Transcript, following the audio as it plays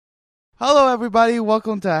Hello, everybody.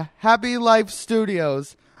 Welcome to Happy Life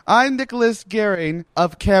Studios. I'm Nicholas Gehring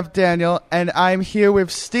of Camp Daniel, and I'm here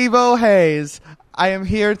with Steve-O Hayes. I am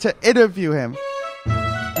here to interview him.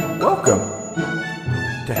 Welcome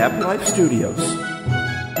to Happy Life Studios.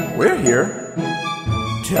 We're here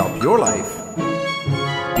to help your life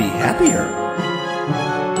be happier.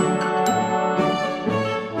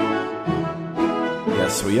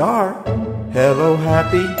 Yes, we are. Hello,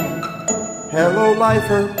 happy. Hello,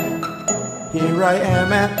 lifer. Here I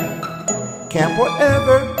am at Camp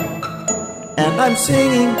Whatever, and I'm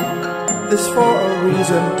singing this for a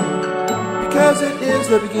reason, because it is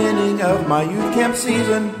the beginning of my youth camp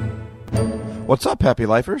season. What's up, happy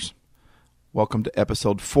lifers? Welcome to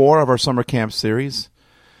episode 4 of our summer camp series.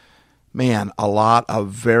 Man, a lot of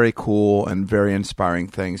very cool and very inspiring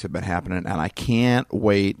things have been happening, and I can't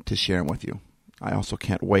wait to share them with you. I also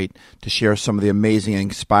can't wait to share some of the amazing and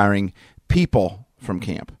inspiring people from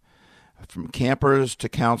camp. From campers to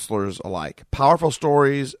counselors alike. Powerful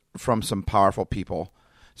stories from some powerful people.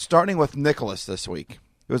 Starting with Nicholas this week.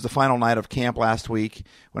 It was the final night of camp last week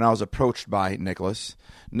when I was approached by Nicholas.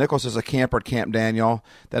 Nicholas is a camper at Camp Daniel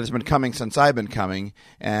that has been coming since I've been coming,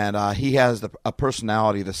 and he has a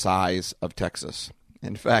personality the size of Texas.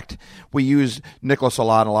 In fact, we use Nicholas a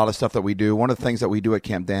lot in a lot of stuff that we do. One of the things that we do at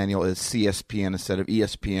Camp Daniel is CSPN instead of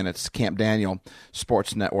ESPN. It's Camp Daniel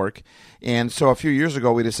Sports Network. And so a few years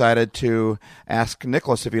ago, we decided to ask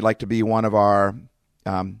Nicholas if he'd like to be one of our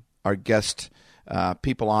guest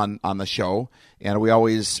people on the show. And we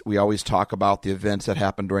always talk about the events that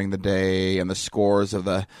happen during the day and the scores of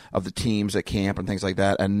the teams at camp and things like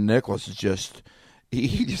that. And Nicholas is just...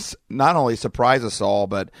 He just not only surprised us all,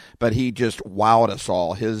 but he just wowed us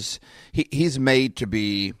all. He's made to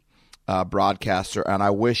be a broadcaster, and I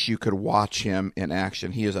wish you could watch him in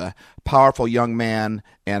action. He is a powerful young man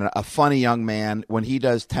and a funny young man. When he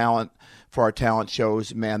does talent for our talent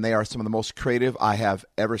shows, man, they are some of the most creative I have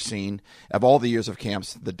ever seen of all the years of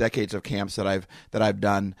camps, the decades of camps that I've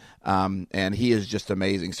done, and he is just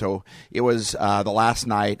amazing. So it was the last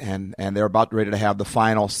night, and they're about ready to have the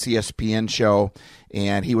final CSPN show,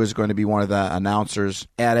 and he was going to be one of the announcers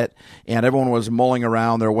at it, and everyone was mulling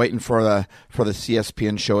around. They're waiting for the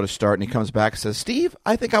CSPN show to start, and he comes back and says, "Steve,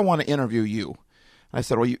 I think I want to interview you." I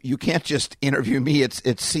said, well, you can't just interview me. It's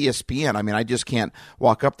CSPN. I mean, I just can't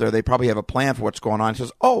walk up there. They probably have a plan for what's going on. He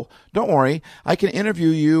says, oh, don't worry. I can interview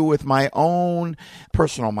you with my own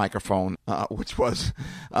personal microphone, which was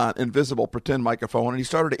an invisible pretend microphone. And he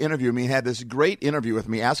started to interview me. He had this great interview with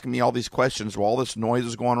me, asking me all these questions while all this noise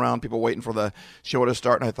is going around, people waiting for the show to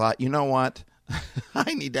start. And I thought, you know what?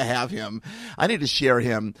 I need to have him. I need to share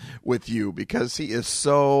him with you because he is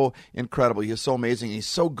so incredible. He is so amazing. He's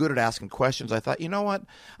so good at asking questions. I thought, you know what?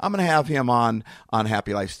 I'm going to have him on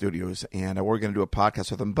Happy Life Studios, and we're going to do a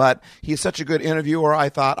podcast with him. But he's such a good interviewer, I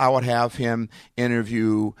thought I would have him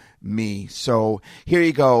interview me. So here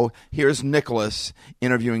you go. Here's Nicholas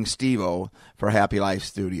interviewing Steve-O for Happy Life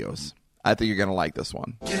Studios. I think you're going to like this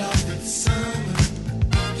one. Get off in summer.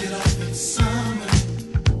 Get off in summer.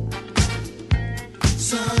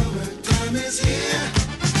 Summertime is here.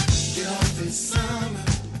 Get off in summer.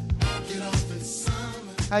 Get off in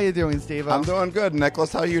summer. How you doing, Steve-O? I'm doing good,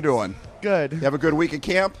 Nicholas. How are you doing? Good. You have a good week at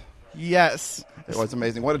camp? Yes. It was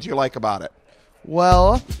amazing. What did you like about it?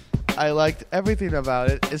 Well, I liked everything about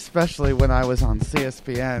it, especially when I was on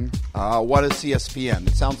CSPN. What is CSPN?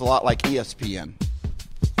 It sounds a lot like ESPN.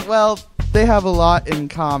 Well, they have a lot in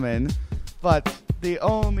common, but the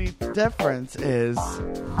only difference is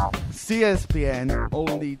CSPN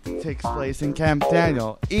only takes place in Camp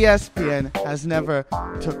Daniel. ESPN has never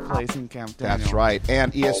took place in Camp Daniel. That's right.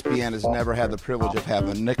 And ESPN has never had the privilege of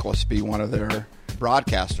having Nicholas be one of their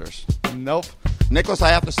broadcasters. Nope. Nicholas, I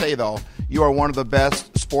have to say, though, you are one of the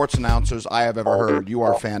best sports announcers I have ever heard. You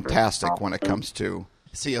are fantastic when it comes to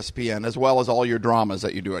CSPN, as well as all your dramas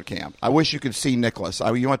that you do at camp. I wish you could see Nicholas.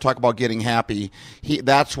 You want to talk about getting happy.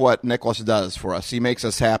 That's what Nicholas does for us. He makes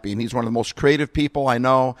us happy, and he's one of the most creative people I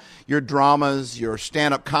know. Your dramas, your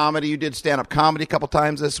stand-up comedy. You did stand-up comedy a couple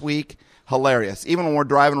times this week. Hilarious. Even when we're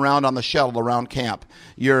driving around on the shuttle around camp,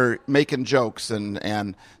 you're making jokes, and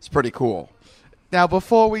it's pretty cool. Now,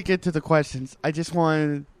 before we get to the questions, I just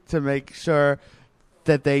wanted to make sure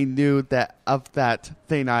that they knew that of that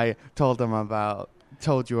thing I told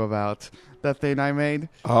you about, that thing I made.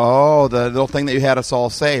 Oh, the little thing that you had us all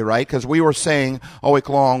say, right? Because we were saying all week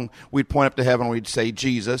long, we'd point up to heaven, we'd say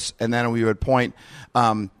Jesus, and then we would point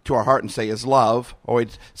to our heart and say is love, or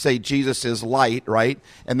we'd say Jesus is light, right?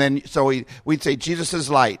 And then so we'd say Jesus is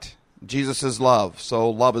light. Jesus is love, so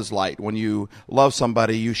love is light. When you love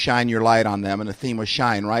somebody, you shine your light on them, and the theme was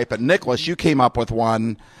shine, right? But Nicholas, you came up with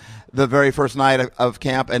one the very first night of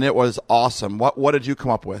camp, and it was awesome. What did you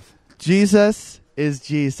come up with? Jesus is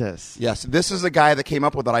Jesus. Yes, this is the guy that came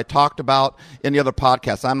up with it. I talked about in the other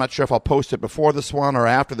podcast. I'm not sure if I'll post it before this one or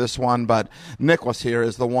after this one, but Nicholas here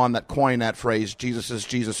is the one that coined that phrase, Jesus is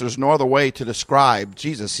Jesus. There's no other way to describe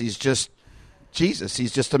Jesus. He's just Jesus.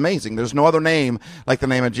 He's just amazing. There's no other name like the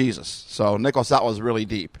name of Jesus. So, Nicholas, that was really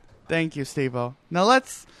deep. Thank you, Steve-O. Now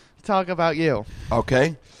let's talk about you.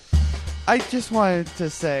 Okay. I just wanted to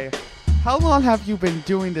say, how long have you been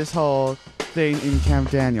doing this whole thing in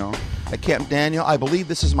Camp Daniel? At Camp Daniel, I believe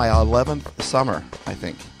this is my 11th summer, I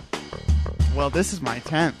think. Well, this is my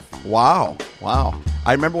 10th. Wow.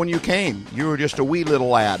 I remember when you came. You were just a wee little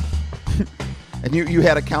lad. And you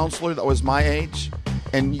had a counselor that was my age.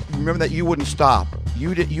 And you remember that you wouldn't stop.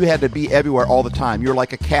 You had to be everywhere all the time. You were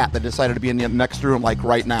like a cat that decided to be in the next room like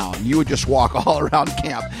right now. And you would just walk all around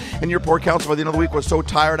camp. And your poor counselor by the end of the week was so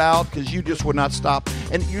tired out because you just would not stop.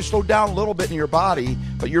 And you slowed down a little bit in your body,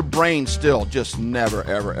 but your brain still just never,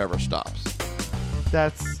 ever, ever stops.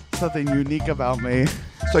 That's something unique about me.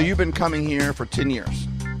 So you've been coming here for 10 years.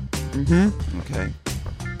 Mm-hmm. Okay.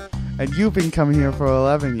 And you've been coming here for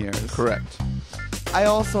 11 years. Correct. I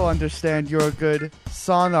also understand you're a good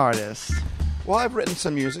song artist. Well, I've written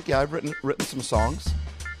some music. Yeah, I've written some songs.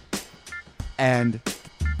 And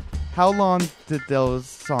how long did those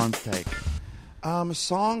songs take?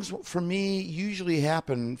 Songs, for me, usually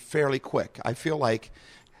happen fairly quick. I feel like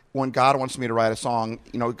when God wants me to write a song,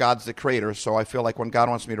 God's the creator, so I feel like when God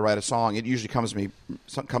wants me to write a song, it usually comes to me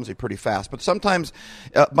pretty fast. But sometimes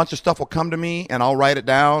a bunch of stuff will come to me, and I'll write it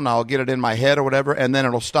down, I'll get it in my head or whatever, and then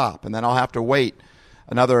it'll stop, and then I'll have to wait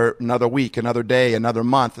another week, another day, another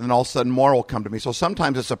month, and then all of a sudden more will come to me. So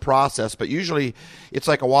sometimes it's a process, but usually it's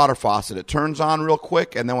like a water faucet. It turns on real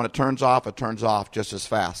quick, and then when it turns off just as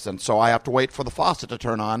fast. And so I have to wait for the faucet to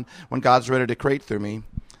turn on. When God's ready to create through me,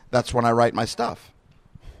 that's when I write my stuff.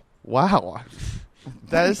 Wow.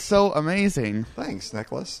 That is so amazing. Thanks,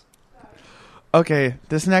 Nicholas. Okay,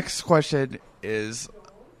 this next question is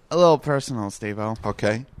a little personal, Steve-O.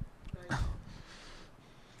 Okay.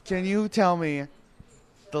 Can you tell me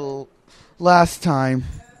the last time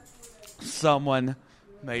someone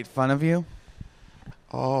made fun of you?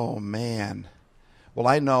 Oh, man. Well,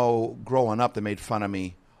 I know growing up they made fun of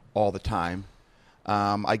me all the time.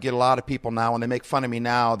 I get a lot of people now, when they make fun of me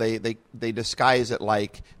now, they disguise it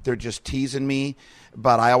like they're just teasing me.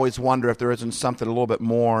 But I always wonder if there isn't something a little bit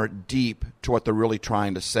more deep to what they're really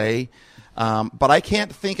trying to say. But I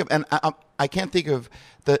can't think of, I can't think of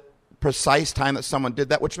the precise time that someone did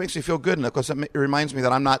that, which makes me feel good, because it reminds me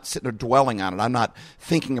that I'm not sitting there dwelling on it. I'm not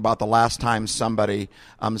thinking about the last time somebody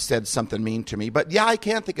said something mean to me. But yeah, I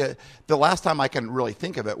can't think of, the last time I can really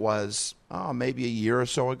think of it was maybe a year or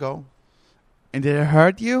so ago. And did it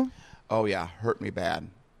hurt you? Oh yeah, hurt me bad.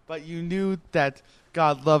 But you knew that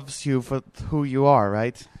God loves you for who you are,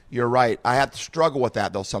 right? You're right. I have to struggle with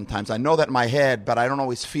that, though, sometimes. I know that in my head, but I don't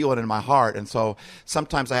always feel it in my heart. And so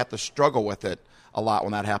sometimes I have to struggle with it a lot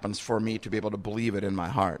when that happens for me to be able to believe it in my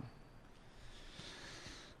heart.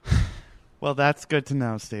 Well, that's good to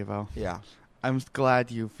know, Steve-O. Yeah. I'm glad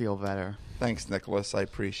you feel better. Thanks, Nicholas. I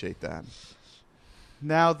appreciate that.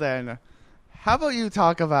 Now then, how about you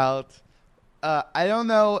talk about, I don't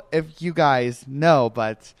know if you guys know,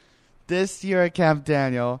 but this year at Camp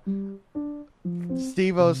Daniel,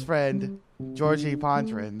 Steve-O's friend, Georgie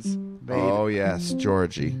Pontrins, Oh, yes,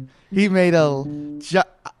 Georgie. he made a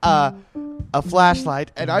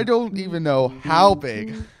flashlight, and I don't even know how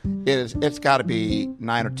big. It's got to be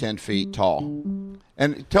 9 or 10 feet tall.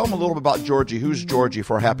 And tell them a little bit about Georgie. Who's Georgie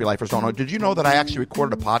for Happy Lifers don't know? Did you know that I actually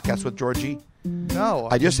recorded a podcast with Georgie? No.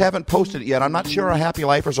 I just haven't posted it yet. I'm not sure our Happy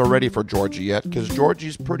Lifers are ready for Georgie yet, because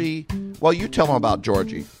Georgie's pretty... Well, you tell them about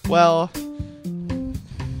Georgie. Well,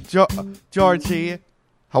 Georgie...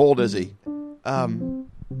 How old is he? Um,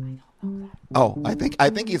 Oh, I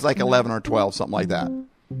think he's like 11 or 12, something like that.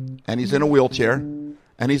 And he's in a wheelchair,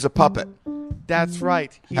 and he's a puppet. That's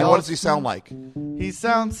right. And what does he sound like? He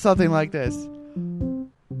sounds something like this.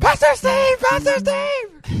 Pastor Steve! Pastor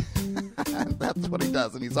Steve! That's what he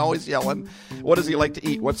does, and he's always yelling. What does he like to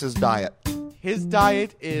eat? What's his diet? His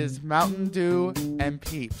diet is Mountain Dew and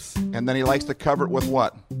Peeps. And then he likes to cover it with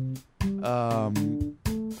what?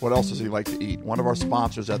 What What else does he like to eat? One of our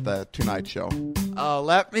sponsors at the Tonight Show.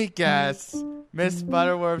 Let me guess. Miss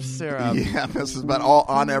Butterworth syrup. Yeah, this is about all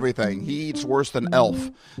on everything. He eats worse than Elf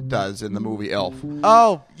does in the movie Elf.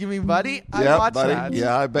 Oh, you mean Buddy? I watched buddy. that.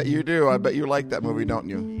 Yeah, I bet you do. I bet you like that movie, don't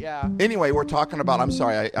you? Yeah. Anyway, we're talking about... I'm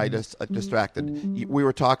sorry, I just distracted. We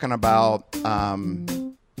were talking about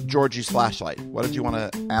Georgie's flashlight. What did you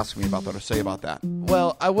want to ask me about that or say about that?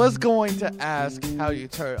 Well, I was going to ask how you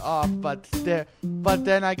turn it off, but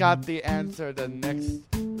then I got the answer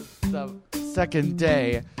the second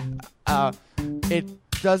day. It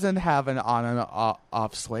doesn't have an on and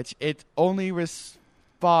off switch. It only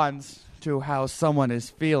responds to how someone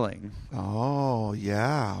is feeling. Oh,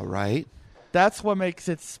 yeah, right. That's what makes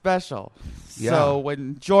it special. Yeah. So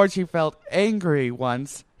when Georgie felt angry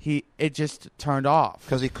once, it just turned off.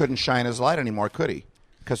 Because he couldn't shine his light anymore, could he?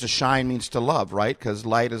 Because to shine means to love, right? Because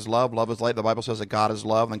light is love, love is light. The Bible says that God is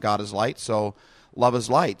love and God is light, so love is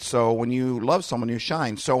light. So when you love someone, you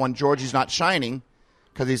shine. So when Georgie's not shining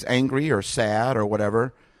because he's angry or sad or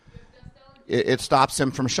whatever, it stops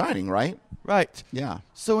him from shining, right? Right. Yeah.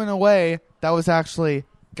 So in a way, that was actually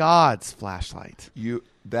God's flashlight.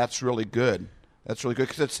 That's really good. That's really good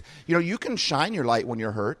because it's, you can shine your light when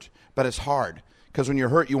you're hurt, but it's hard. Because when you're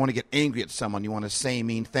hurt, you want to get angry at someone. You want to say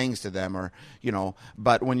mean things to them, or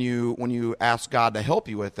But when you ask God to help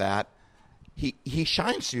you with that, He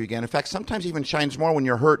shines to you again. In fact, sometimes He even shines more when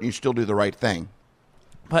you're hurt and you still do the right thing.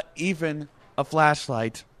 But even a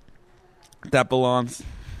flashlight that belongs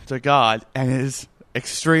to God and is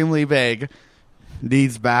extremely big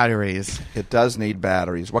needs batteries. It does need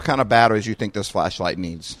batteries. What kind of batteries do you think this flashlight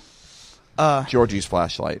needs? Georgie's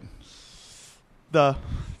flashlight. The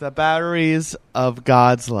batteries of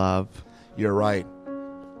God's love. You're right.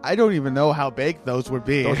 I don't even know how big those would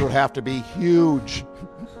be. Those would have to be huge.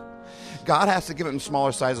 God has to give it in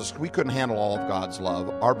smaller sizes. We couldn't handle all of God's love.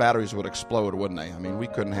 Our batteries would explode, wouldn't they? I mean, we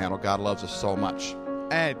couldn't handle. God loves us so much.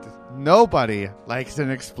 And nobody likes an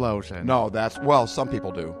explosion. No, some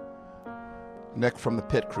people do. Nick from the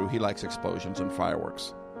Pit Crew, he likes explosions and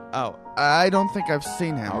fireworks. Oh, I don't think I've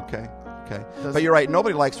seen him. Okay. But you're right.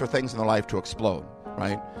 Nobody likes for things in their life to explode,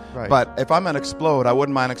 right? Right. But if I'm going to explode, I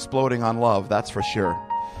wouldn't mind exploding on love, that's for sure.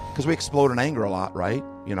 Because we explode in anger a lot, right?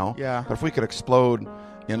 Yeah. But if we could explode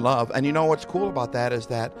in love. And what's cool about that is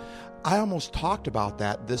that I almost talked about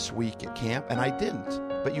that this week at camp, and I didn't.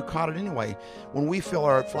 But you caught it anyway. When we fill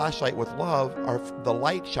our flashlight with love, the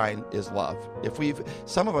light shine is love.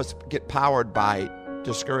 Some of us get powered by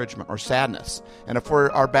discouragement or sadness. And if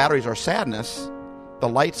our batteries are sadness, the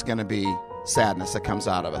light's going to be sadness that comes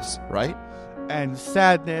out of us, right? And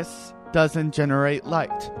sadness doesn't generate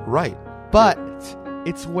light. Right. But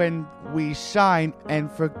it's when we shine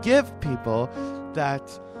and forgive people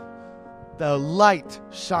that the light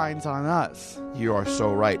shines on us. You are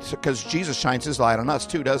so right. Because Jesus shines His light on us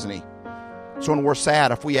too, doesn't He? So when we're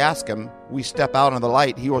sad, if we ask Him, we step out into the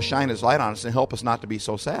light, He will shine His light on us and help us not to be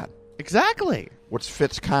so sad. Exactly. Which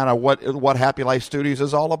fits kind of what Happy Life Studios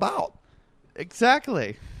is all about.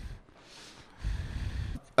 Exactly.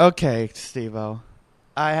 Okay, Steve-O.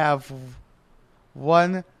 I have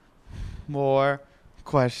one more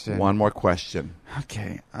question. One more question.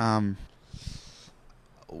 Okay.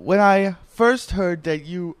 When I first heard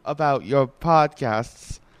about your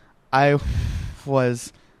podcasts, I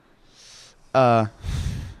was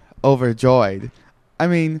overjoyed. I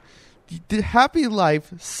mean, the Happy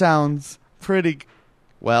Life sounds pretty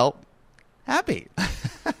happy.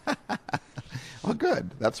 Well, good.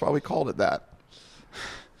 That's why we called it that.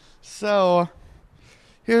 So,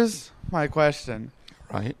 here's my question.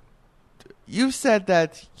 Right. You said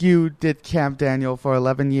that you did Camp Daniel for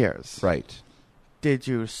 11 years. Right. Did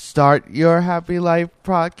you start your Happy Life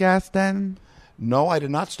podcast then? No, I did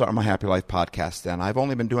not start my Happy Life podcast then. I've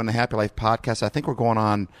only been doing the Happy Life podcast. I think we're going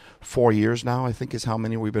on 4 years now, I think is how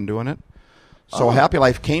many we've been doing it. So Happy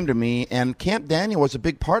Life came to me, and Camp Daniel was a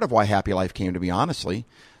big part of why Happy Life came to me, honestly.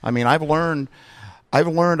 I mean, I've learned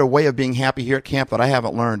a way of being happy here at camp that I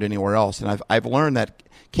haven't learned anywhere else. And I've learned that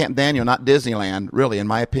Camp Daniel, not Disneyland, really, in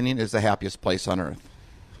my opinion, is the happiest place on earth.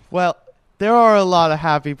 Well, there are a lot of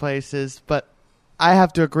happy places, but I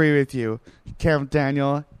have to agree with you. Camp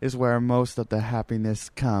Daniel is where most of the happiness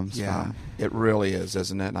comes from. It really is,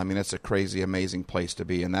 isn't it? I mean, it's a crazy, amazing place to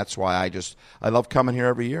be, and that's why I love coming here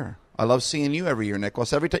every year. I love seeing you every year,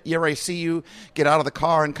 Nicholas. Every year I see you get out of the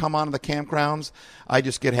car and come onto the campgrounds, I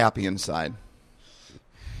just get happy inside.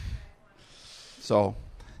 So,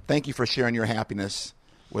 thank you for sharing your happiness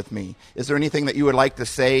with me. Is there anything that you would like to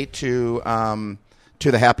say to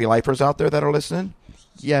the happy lifers out there that are listening?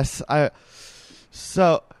 Yes,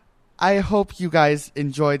 So, I hope you guys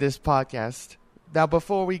enjoy this podcast. Now,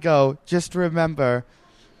 before we go, just remember,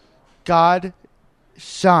 God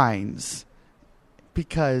shines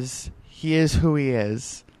because He is who He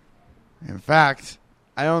is. In fact,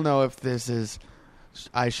 I don't know if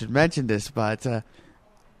I should mention this, but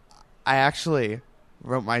I actually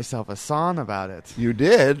wrote myself a song about it. You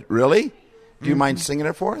did? Really? Do you mind singing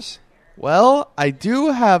it for us? Well, I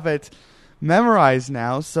do have it memorized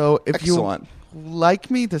now, so if Excellent. you like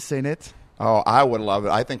me to sing it? Oh, I would love it.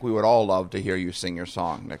 I think we would all love to hear you sing your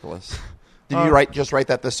song, Nicholas. Did you write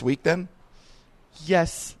that this week then?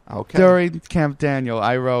 Yes. Okay. During Camp Daniel,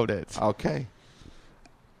 I wrote it. Okay.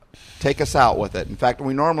 Take us out with it. In fact,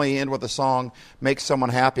 we normally end with a song, make someone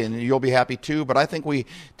happy, and you'll be happy too. But I think we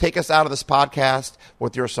take us out of this podcast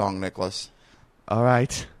with your song, Nicholas. All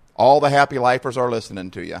right. All the happy lifers are listening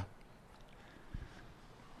to you.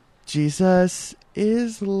 Jesus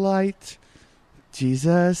is light.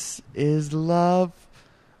 Jesus is love.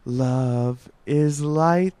 Love is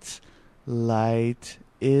light. Light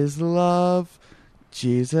is love.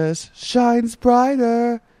 Jesus shines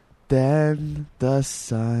brighter than the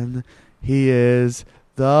sun. He is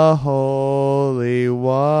the Holy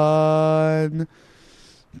One.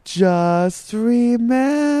 Just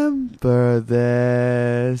remember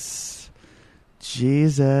this.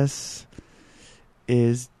 Jesus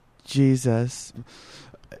is Jesus.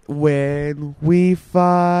 When we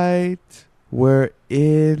fight, we're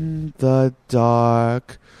in the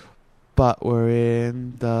dark, but we're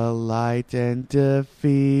in the light and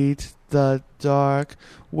defeat the dark.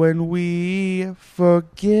 When we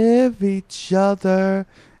forgive each other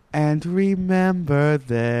and remember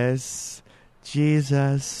this,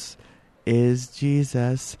 Jesus is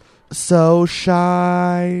Jesus. So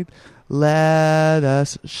shine, let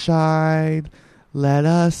us shine, let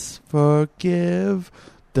us forgive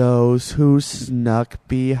those who snuck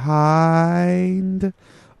behind.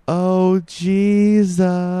 Oh,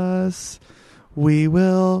 Jesus, we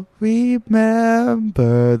will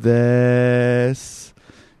remember this.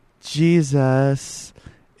 Jesus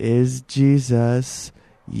is Jesus.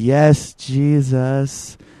 Yes,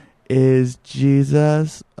 Jesus is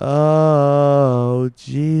Jesus. Oh,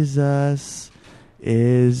 Jesus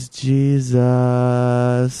is Jesus.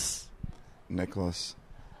 Nicholas,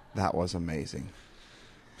 that was amazing.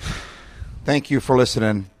 Thank you for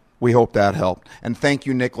listening. We hope that helped. And thank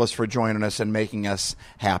you, Nicholas, for joining us and making us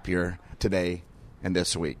happier today and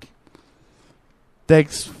this week.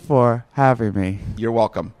 Thanks for having me. You're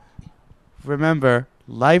welcome. Remember,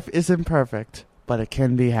 life isn't perfect, but it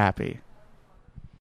can be happy.